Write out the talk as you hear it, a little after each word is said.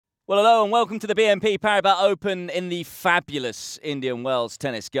Well, hello and welcome to the BNP Paribas Open in the fabulous Indian Wells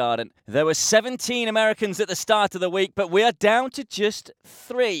Tennis Garden. There were 17 Americans at the start of the week, but we are down to just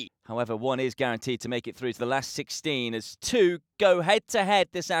 3. However, one is guaranteed to make it through to the last 16 as 2 go head-to-head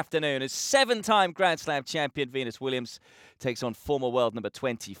this afternoon as 7-time Grand Slam champion Venus Williams takes on former world number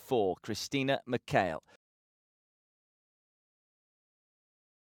 24, Christina McHale.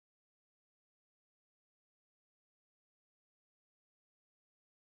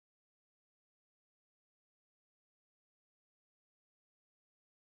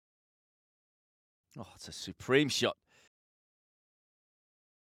 Oh, it's a supreme shot.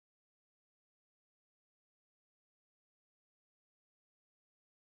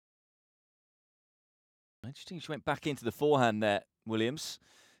 Interesting, she went back into the forehand there, Williams.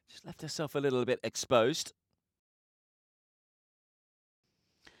 Just left herself a little bit exposed.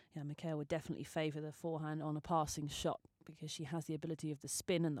 Yeah, McHale would definitely favour the forehand on a passing shot because she has the ability of the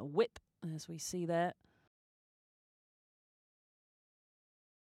spin and the whip, as we see there.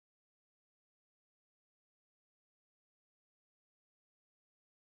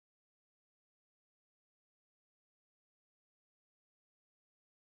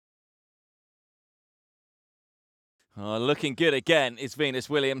 Oh, looking good again is Venus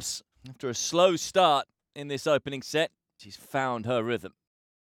Williams. After a slow start in this opening set, she's found her rhythm.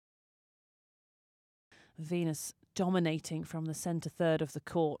 Venus dominating from the centre third of the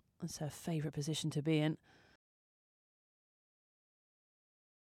court. That's her favourite position to be in.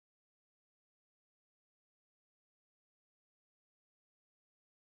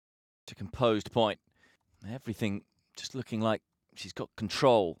 To composed point. Everything just looking like she's got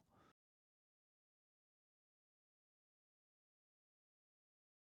control.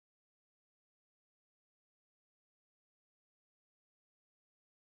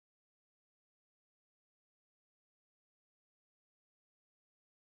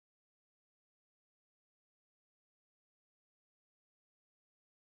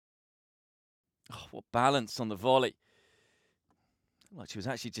 Oh, what balance on the volley. Like she was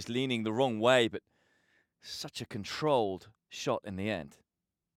actually just leaning the wrong way, but such a controlled shot in the end.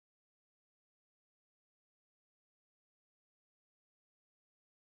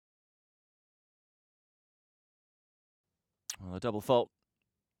 Well, a double fault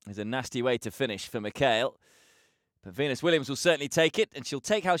is a nasty way to finish for McHale. But Venus Williams will certainly take it, and she'll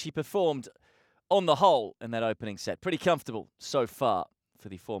take how she performed on the whole in that opening set. Pretty comfortable so far for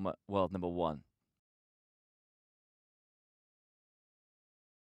the former world number 1.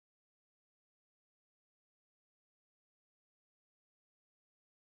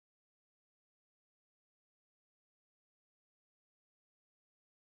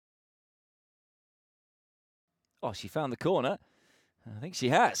 Oh, she found the corner. I think she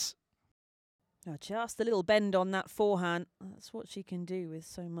has. Oh, just a little bend on that forehand. That's what she can do with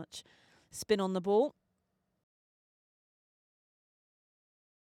so much spin on the ball.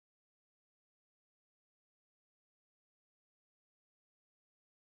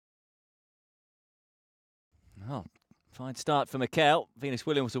 Oh, fine start for McHale. Venus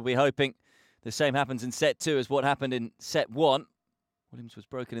Williams will be hoping the same happens in set 2 as what happened in set 1. Williams was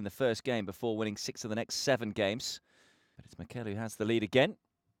broken in the first game before winning 6 of the next 7 games. But it's McHale who has the lead again.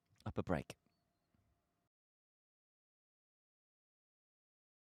 Up a break.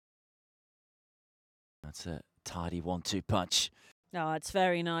 That's a tidy 1-2 punch. Oh, it's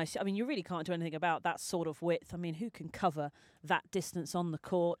very nice. I mean, you really can't do anything about that sort of width. I mean, who can cover that distance on the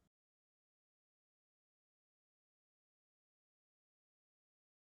court?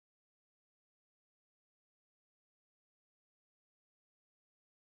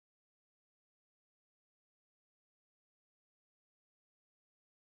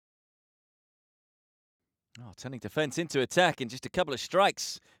 Oh, turning defence into attack in just a couple of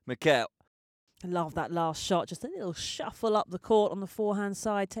strikes, McHale. I love that last shot. Just a little shuffle up the court on the forehand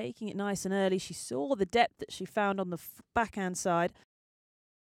side, taking it nice and early. She saw the depth that she found on the backhand side.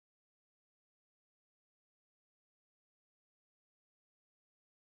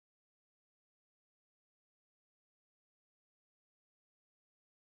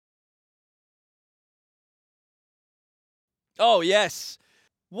 Oh, yes.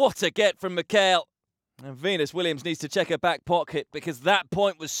 What a get from McHale. And Venus Williams needs to check her back pocket because that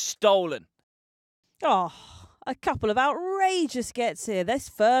point was stolen. Oh, a couple of outrageous gets here. This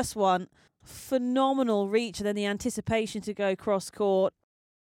first one, phenomenal reach, and then the anticipation to go cross court.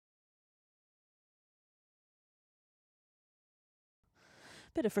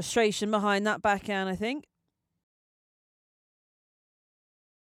 Bit of frustration behind that backhand, I think.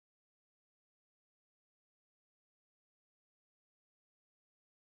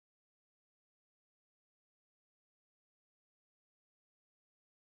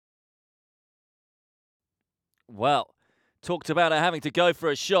 Well, talked about her having to go for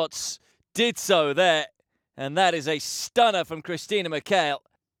her shots. Did so there. And that is a stunner from Christina McHale.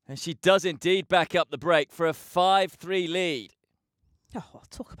 And she does indeed back up the break for a 5-3 lead. Oh,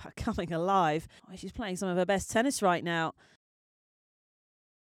 talk about coming alive. Oh, she's playing some of her best tennis right now.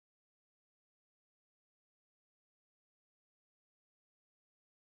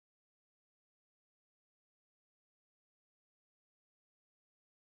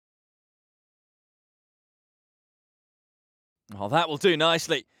 Oh, that will do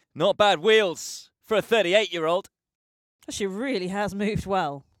nicely. Not bad wheels for a 38-year-old. She really has moved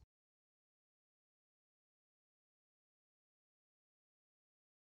well.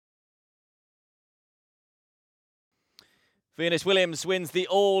 Venus Williams wins the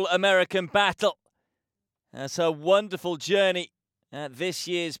All-American battle. That's her wonderful journey at this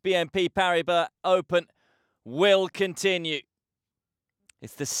year's BNP Paribas Open will continue.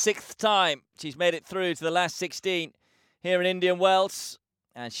 It's the 6th time she's made it through to the last 16 here in Indian Wells,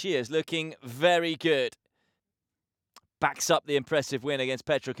 and she is looking very good. Backs up the impressive win against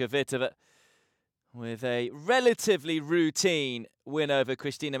Petra Kvitova with a relatively routine win over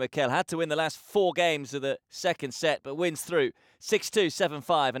Christina McHale. Had to win the last 4 games of the second set, but wins through 6-2,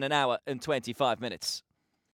 7-5 in an hour and 25 minutes.